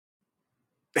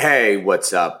Hey,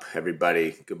 what's up,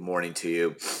 everybody? Good morning to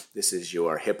you. This is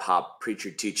your hip hop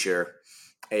preacher teacher,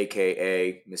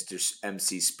 aka Mr.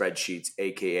 MC Spreadsheets,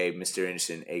 aka Mr.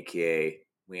 Anderson, aka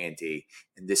Wandy.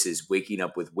 And this is Waking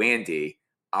Up with Wandy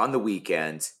on the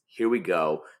weekends. Here we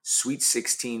go. Sweet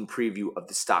 16 preview of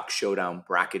the Stock Showdown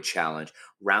Bracket Challenge.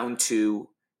 Round two,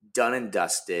 done and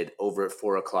dusted over at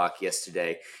 4 o'clock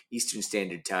yesterday, Eastern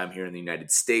Standard Time here in the United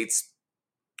States.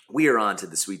 We are on to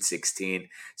the Sweet 16.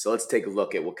 So let's take a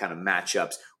look at what kind of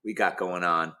matchups we got going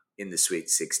on in the Sweet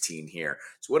 16 here.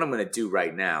 So what I'm going to do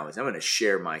right now is I'm going to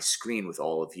share my screen with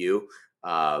all of you,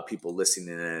 people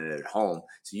listening in at home,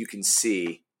 so you can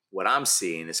see what I'm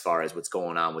seeing as far as what's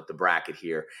going on with the bracket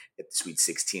here at the Sweet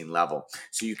 16 level.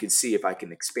 So you can see if I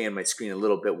can expand my screen a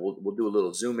little bit, we'll do a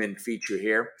little zoom in feature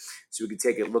here so we can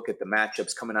take a look at the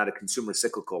matchups coming out of Consumer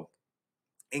Cyclical.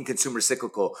 In Consumer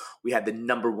Cyclical, we had the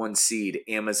number one seed,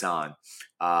 Amazon.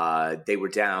 They were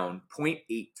down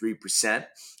 0.83%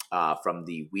 from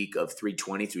the week of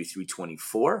 320 through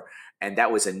 324. And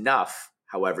that was enough,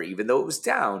 however, even though it was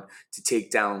down, to take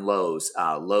down Lowe's.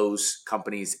 Lowe's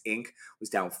Companies, Inc. was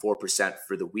down 4%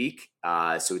 for the week.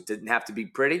 So it didn't have to be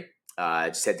pretty. I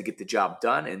just had to get the job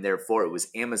done, and therefore it was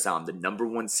Amazon, the number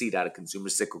one seed out of Consumer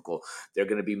Cyclical. They're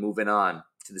going to be moving on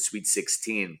to the Sweet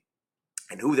 16.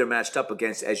 And who they're matched up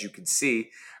against, as you can see,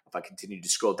 if I continue to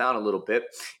scroll down a little bit,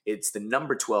 it's the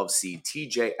number 12 seed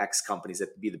TJX Companies,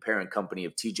 that would be the parent company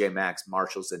of TJ Maxx,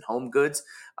 Marshalls, and Home Goods.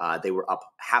 They were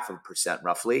up 0.5%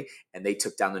 roughly, and they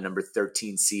took down the number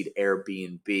 13 seed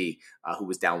Airbnb, who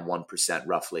was down 1%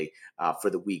 roughly for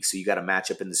the week. So you got a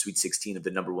matchup in the Sweet 16 of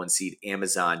the number one seed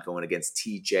Amazon going against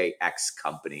TJX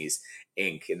Companies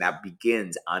Inc. And that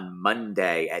begins on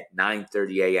Monday at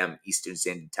 9:30 a.m. Eastern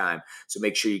Standard Time. So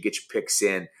make sure you get your picks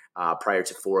in prior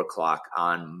to 4 o'clock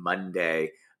on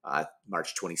Monday,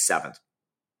 March 27th.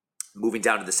 Moving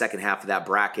down to the second half of that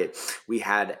bracket, we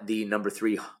had the number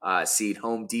three seed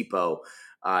Home Depot.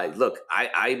 Look,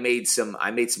 I made some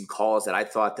calls that I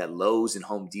thought that Lowe's and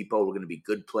Home Depot were going to be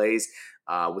good plays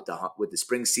with the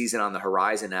spring season on the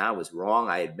horizon. I was wrong.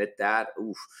 I admit that.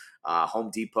 Home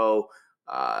Depot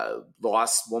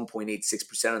lost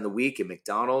 1.86% on the week. And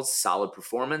McDonald's, solid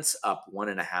performance, up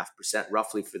 1.5%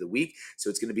 roughly for the week. So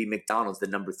it's going to be McDonald's, the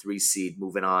number three seed,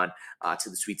 moving on to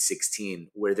the Sweet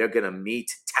 16, where they're going to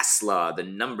meet Tesla, the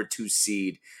number two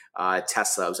seed.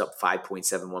 Tesla was up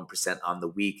 5.71% on the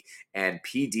week, and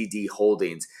PDD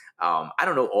Holdings. I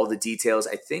don't know all the details.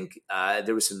 I think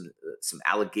there was some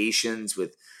allegations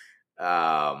with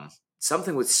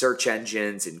something with search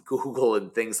engines and Google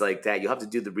and things like that. You'll have to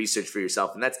do the research for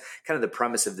yourself. And that's kind of the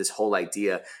premise of this whole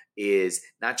idea, is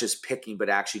not just picking, but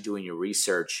actually doing your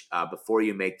research before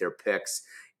you make their picks.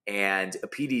 And a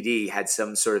PDD had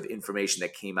some sort of information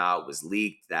that came out, was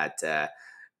leaked, that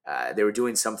they were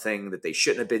doing something that they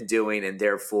shouldn't have been doing, and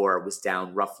therefore was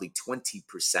down roughly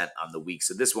 20% on the week.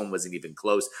 So this one wasn't even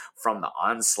close from the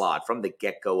onslaught, from the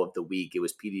get-go of the week. It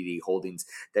was PDD Holdings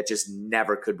that just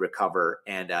never could recover,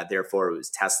 and therefore it was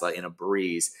Tesla in a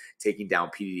breeze taking down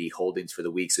PDD Holdings for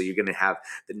the week. So you're going to have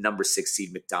the number 6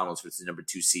 seed McDonald's versus the number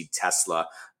 2 seed Tesla.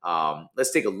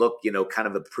 Let's take a look, kind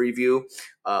of a preview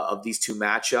of these two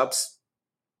matchups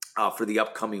for the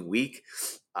upcoming week.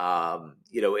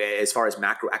 As far as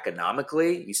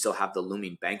macroeconomically, you still have the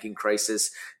looming banking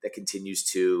crisis that continues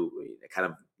to kind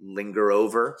of linger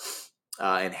over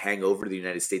and hang over the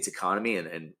United States economy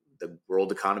and the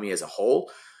world economy as a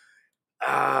whole.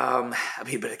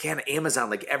 But again, Amazon,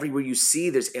 like everywhere you see,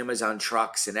 there's Amazon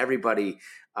trucks and everybody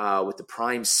with the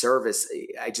Prime service.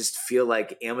 I just feel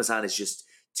like Amazon is just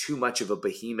too much of a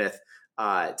behemoth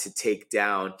to take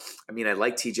down. I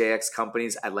like TJX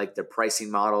Companies. I like their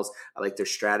pricing models. I like their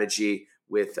strategy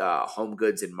with Home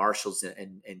Goods and Marshalls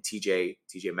and TJ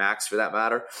Maxx for that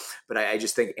matter. But I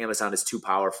just think Amazon is too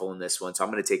powerful in this one. So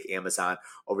I'm going to take Amazon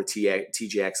over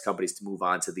TJX Companies to move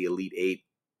on to the Elite Eight.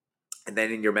 And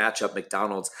then in your matchup,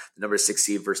 McDonald's, the number 6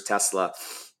 seed versus Tesla.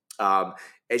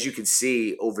 As you can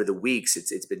see over the weeks,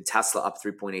 it's been Tesla up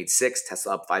 3.86,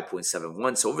 Tesla up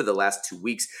 5.71. So over the last 2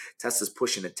 weeks, Tesla's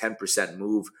pushing a 10%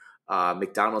 move.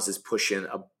 McDonald's is pushing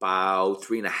about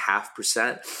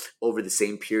 3.5% over the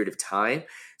same period of time.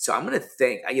 So I'm going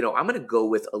to go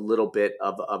with a little bit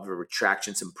of a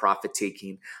retraction, some profit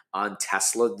taking on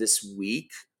Tesla this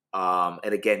week.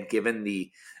 And again, given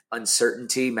the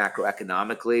uncertainty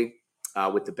macroeconomically,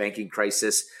 with the banking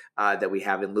crisis that we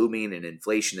have in looming and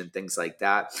inflation and things like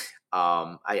that.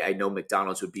 I know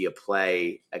McDonald's would be a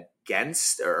play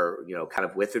against or, kind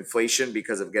of with inflation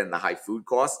because of, again, the high food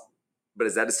costs. But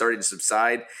as that is starting to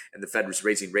subside and the Fed was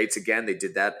raising rates again, they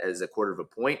did that as a quarter of a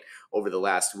point over the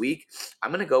last week. I'm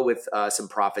going to go with some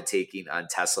profit taking on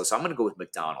Tesla. So I'm going to go with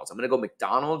McDonald's. I'm going to go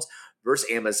McDonald's versus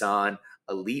Amazon,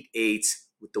 Elite Eight,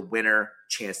 with the winner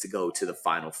chance to go to the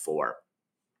Final Four.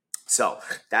 So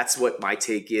that's what my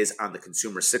take is on the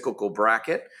consumer cyclical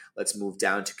bracket. Let's move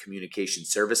down to communication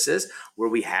services, where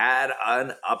we had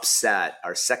an upset.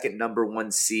 Our second number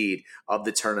one seed of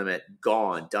the tournament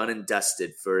gone, done and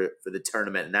dusted for the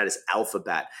tournament, and that is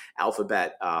Alphabet.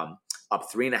 Alphabet up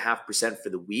 3.5% for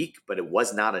the week, but it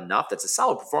was not enough. That's a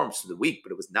solid performance for the week,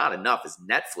 but it was not enough as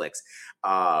Netflix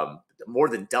more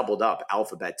than doubled up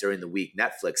Alphabet during the week.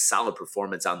 Netflix, solid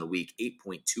performance on the week,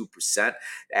 8.2%,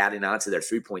 adding on to their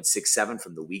 3.67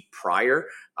 from the week prior.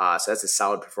 So that's a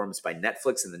solid performance by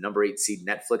Netflix. And the number 8 seed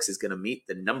Netflix is going to meet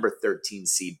the number 13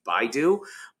 seed Baidu.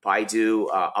 Baidu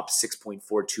up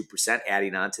 6.42%,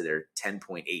 adding on to their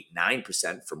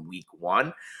 10.89% from week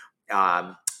one.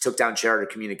 Took down Charter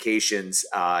Communications,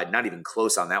 not even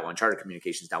close on that one. Charter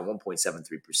Communications down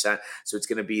 1.73%. So it's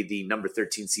going to be the number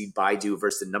 13 seed Baidu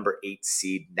versus the number 8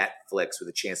 seed Netflix with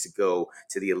a chance to go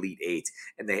to the Elite Eight.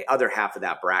 And the other half of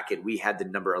that bracket, we had the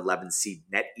number 11 seed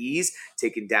NetEase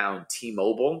taking down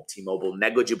T-Mobile. T-Mobile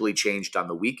negligibly changed on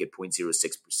the week at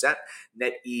 0.06%.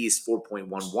 NetEase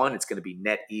 4.11. It's going to be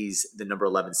NetEase, the number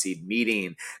 11 seed,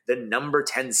 meeting the number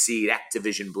 10 seed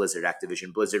Activision Blizzard.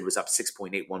 Activision Blizzard was up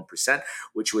 6.81%,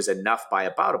 which was enough by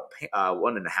about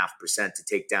 1.5% to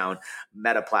take down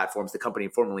Meta Platforms, the company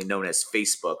formerly known as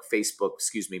Facebook.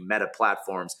 Meta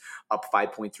Platforms up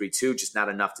 5.32, just not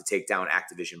enough to take down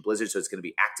Activision Blizzard. So it's going to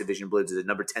be Activision Blizzard, the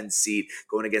number 10 seed,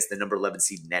 going against the number 11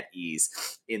 seed NetEase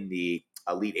in the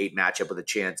Elite Eight matchup with a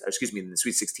chance, in the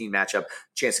Sweet 16 matchup,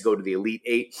 chance to go to the Elite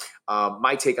Eight.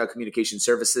 My take on communication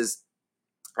services,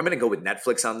 I'm going to go with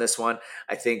Netflix on this one.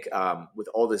 I think with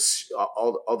all the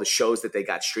shows that they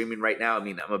got streaming right now, I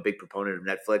mean, I'm a big proponent of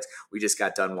Netflix. We just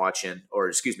got done watching,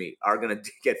 are going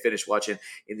to get finished watching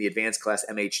in the advanced class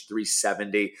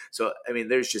MH370. So, I mean,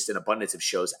 there's just an abundance of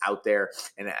shows out there.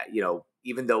 And,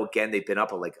 even though, again, they've been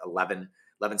up like 11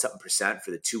 something percent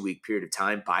for the 2-week period of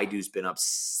time, Baidu's been up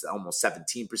almost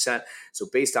 17%. So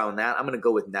based on that, I'm going to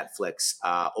go with Netflix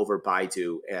over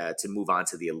Baidu to move on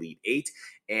to the Elite Eight.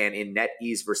 And in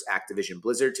NetEase versus Activision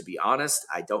Blizzard, to be honest,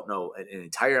 I don't know an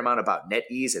entire amount about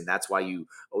NetEase, and that's why you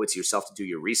owe it to yourself to do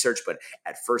your research. But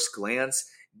at first glance,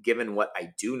 given what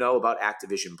I do know about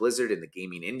Activision Blizzard in the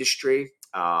gaming industry,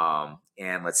 and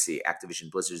let's see,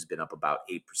 Activision Blizzard has been up about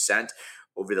 8%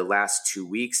 over the last 2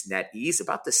 weeks. NetEase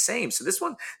about the same. So this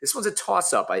one's a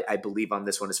toss-up, I believe, on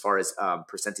this one as far as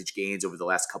percentage gains over the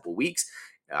last couple weeks.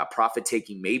 Profit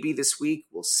taking maybe this week.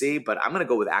 We'll see. But I'm going to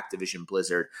go with Activision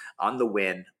Blizzard on the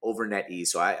win over NetEase.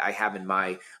 So I have in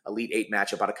my Elite Eight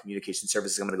matchup out of communication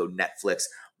services, I'm going to go Netflix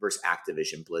versus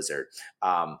Activision Blizzard.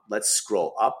 Let's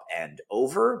scroll up and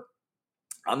over.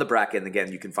 On the bracket, and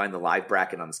again, you can find the live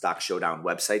bracket on the Stock Showdown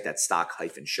website. That's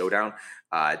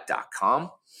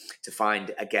stock-showdown.com to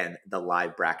find, again, the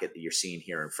live bracket that you're seeing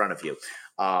here in front of you.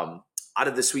 Out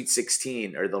of the Sweet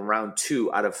 16, or the round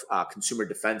 2 out of consumer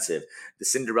defensive, the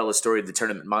Cinderella story of the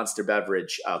tournament, Monster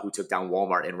Beverage, who took down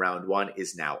Walmart in round 1,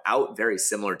 is now out. Very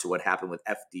similar to what happened with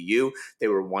FDU. They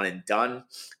were one and done.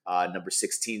 Number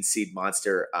 16 seed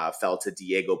Monster fell to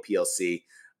Diego PLC.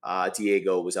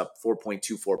 Diego was up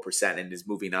 4.24% and is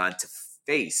moving on to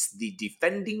face the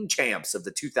defending champs of the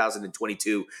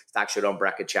 2022 Stock Showdown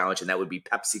Bracket Challenge, and that would be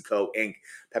PepsiCo Inc.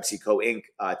 PepsiCo Inc.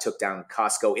 Took down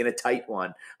Costco in a tight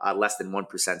one, less than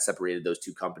 1% separated those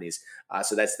two companies.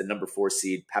 So that's the number 4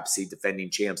 seed Pepsi, defending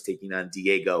champs, taking on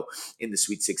Diego in the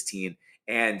Sweet 16.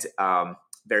 And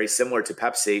very similar to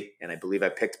Pepsi, and I believe I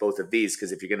picked both of these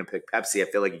because if you're going to pick Pepsi, I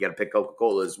feel like you got to pick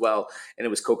Coca-Cola as well. And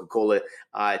it was Coca-Cola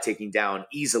taking down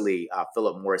easily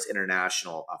Philip Morris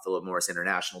International. Philip Morris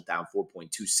International down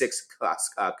 4.26.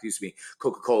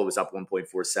 Coca-Cola was up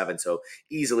 1.47. So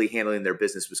easily handling their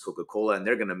business was Coca-Cola, and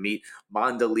they're going to meet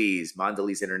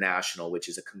Mondelez International, which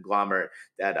is a conglomerate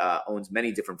that owns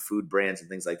many different food brands and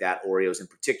things like that. Oreos in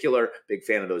particular, big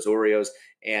fan of those Oreos.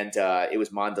 And it was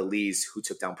Mondelez who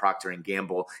took down Procter &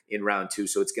 Gamble in round 2.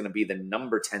 So it's going to be the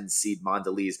number 10 seed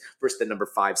Mondelez versus the number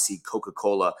 5 seed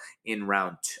Coca-Cola in in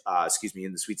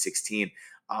the Sweet 16.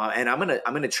 And I'm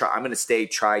gonna stay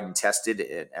tried and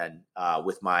tested and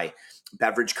with my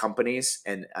beverage companies,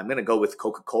 and I'm gonna go with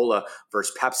Coca-Cola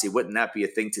versus Pepsi. Wouldn't that be a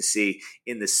thing to see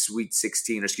in the Sweet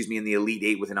 16, in the Elite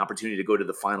Eight with an opportunity to go to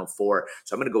the Final Four?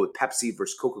 So I'm gonna go with Pepsi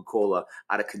versus Coca-Cola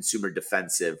out of consumer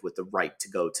defensive with the right to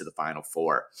go to the Final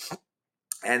Four.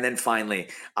 And then finally,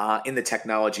 in the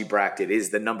technology bracket is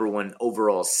the number 1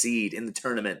 overall seed in the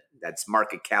tournament, That's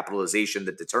market capitalization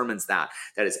that determines that.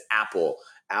 That is Apple.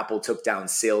 Apple took down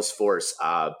Salesforce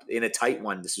in a tight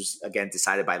one. This was, again,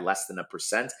 decided by less than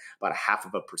 1%, about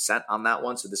 0.5% on that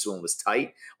one. So this one was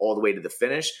tight all the way to the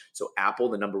finish. So Apple,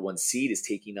 the number 1 seed, is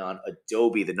taking on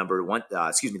Adobe, the number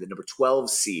 12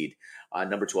 seed.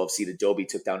 Number 12 seed Adobe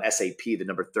took down SAP, the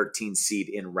number 13 seed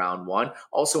in round 1.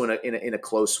 Also in a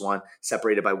close one,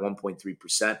 separated by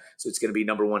 1.3%. So it's going to be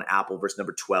number 1 Apple versus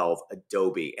number 12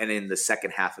 Adobe. And in the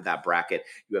second half of that bracket,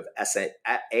 you have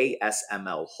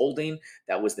ASML Holding.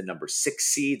 That was the number 6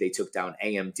 seed. They took down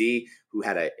AMD, who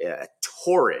had a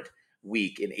torrid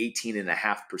week in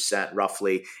 18.5%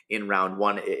 roughly in round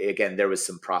 1. Again, there was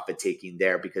some profit taking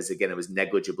there because, again, it was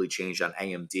negligibly changed on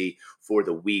AMD for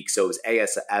the week. So it was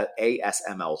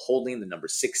ASML Holding, the number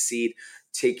 6 seed,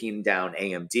 taking down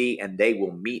AMD, and they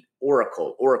will meet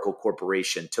Oracle. Oracle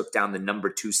Corporation took down the number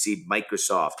 2 seed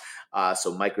Microsoft.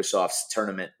 So Microsoft's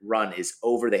tournament run is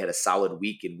over. They had a solid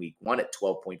week in week 1 at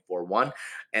 12.41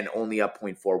 and only up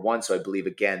 0.41. So I believe,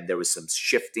 again, there was some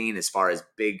shifting as far as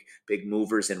big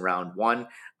movers in round 1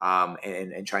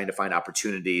 and trying to find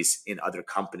opportunities in other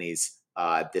companies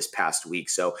this past week.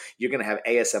 So you're going to have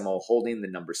ASML Holding, the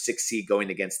number 6 seed, going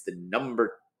against the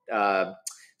number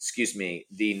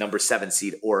the number 7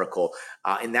 seed Oracle.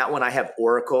 In that one, I have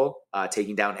Oracle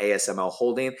taking down ASML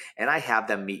Holding, and I have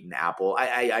them meeting Apple.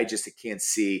 I just can't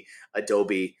see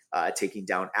Adobe taking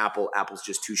down Apple. Apple's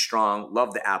just too strong.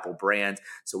 Love the Apple brand.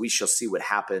 So we shall see what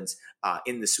happens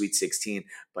in the Sweet 16.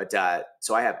 But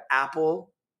so I have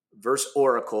Apple versus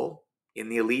Oracle in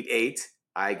the Elite 8.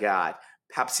 I got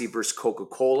Pepsi versus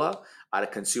Coca-Cola out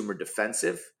of Consumer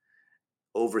Defensive.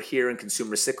 Over here in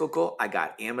Consumer Cyclical, I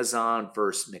got Amazon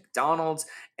versus McDonald's.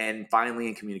 And finally,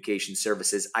 in Communication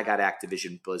Services, I got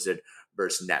Activision Blizzard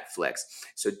versus Netflix.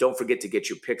 So don't forget to get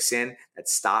your picks in at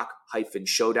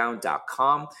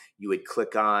stock-showdown.com. You would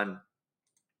click on,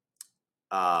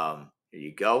 here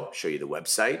you go, show you the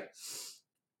website.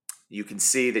 You can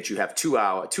see that you have 2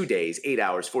 days, 8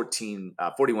 hours,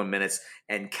 41 minutes,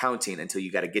 and counting until you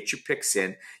got to get your picks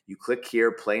in. You click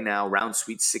here, play now, round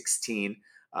Sweet 16.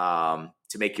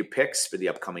 To make your picks for the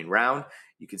upcoming round.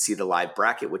 You can see the live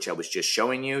bracket, which I was just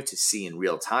showing you, to see in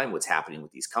real time what's happening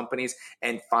with these companies.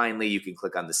 And finally, you can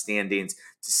click on the standings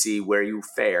to see where you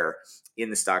fare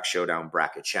in the Stock Showdown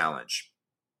Bracket Challenge.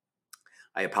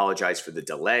 I apologize for the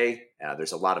delay.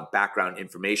 There's a lot of background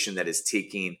information that is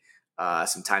taking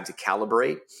some time to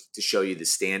calibrate to show you the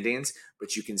standings.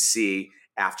 But you can see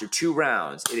after 2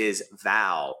 rounds, it is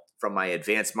Val from my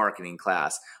advanced marketing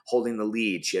class holding the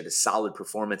lead. She had a solid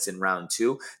performance in round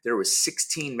 2. There were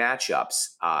 16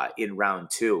 matchups in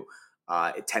round 2.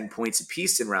 10 points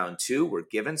apiece in round 2 were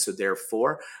given. So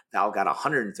therefore, Val got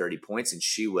 130 points, and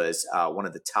she was one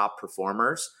of the top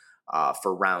performers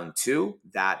for round 2.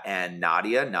 That and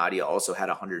Nadia. Nadia also had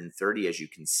 130, as you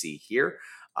can see here.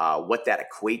 What that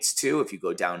equates to, if you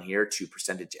go down here to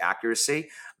percentage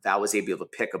accuracy, Val was able to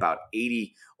pick about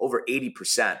over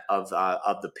 80% of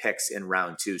the picks in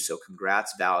round 2. So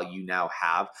congrats, Val. You now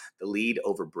have the lead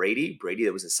over Brady. Brady,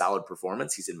 that was a solid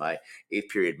performance. He's in my 8th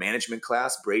period management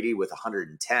class. Brady with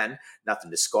 110, nothing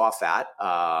to scoff at.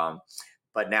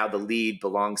 But now the lead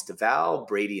belongs to Val.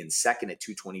 Brady in second at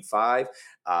 225.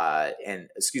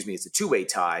 It's a 2-way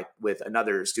tie with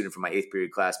another student from my 8th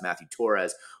period class, Matthew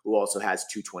Torres, who also has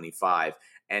 225.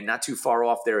 And not too far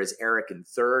off there is Eric in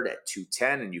third at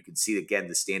 210. And you can see, again,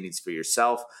 the standings for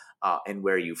yourself and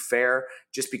where you fare.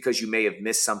 Just because you may have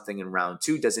missed something in round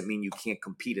 2 doesn't mean you can't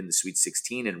compete in the Sweet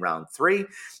 16 in round 3.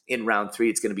 In round 3,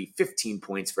 it's going to be 15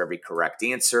 points for every correct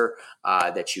answer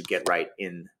that you get right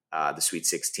in the Sweet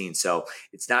 16. So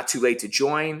it's not too late to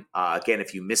join. Again,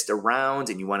 if you missed a round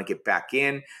and you want to get back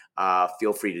in,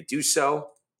 feel free to do so.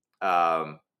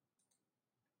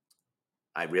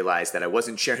 I realized that I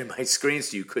wasn't sharing my screen,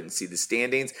 so you couldn't see the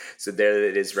standings. So there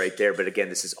it is right there. But again,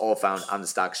 this is all found on the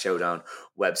Stock Showdown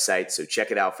website. So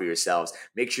check it out for yourselves.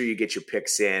 Make sure you get your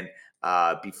picks in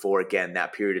before, again,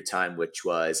 that period of time, which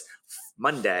was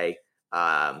Monday,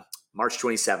 March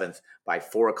 27th by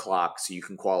 4 o'clock. So you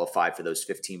can qualify for those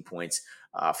 15 points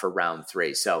for round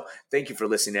 3. So thank you for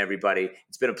listening, everybody.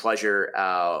 It's been a pleasure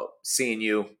seeing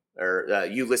you, or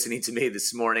you listening to me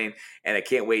this morning, and I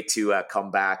can't wait to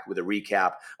come back with a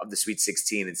recap of the Sweet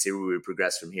 16 and see where we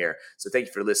progress from here. So thank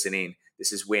you for listening.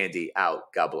 This is Wandy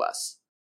out. God bless.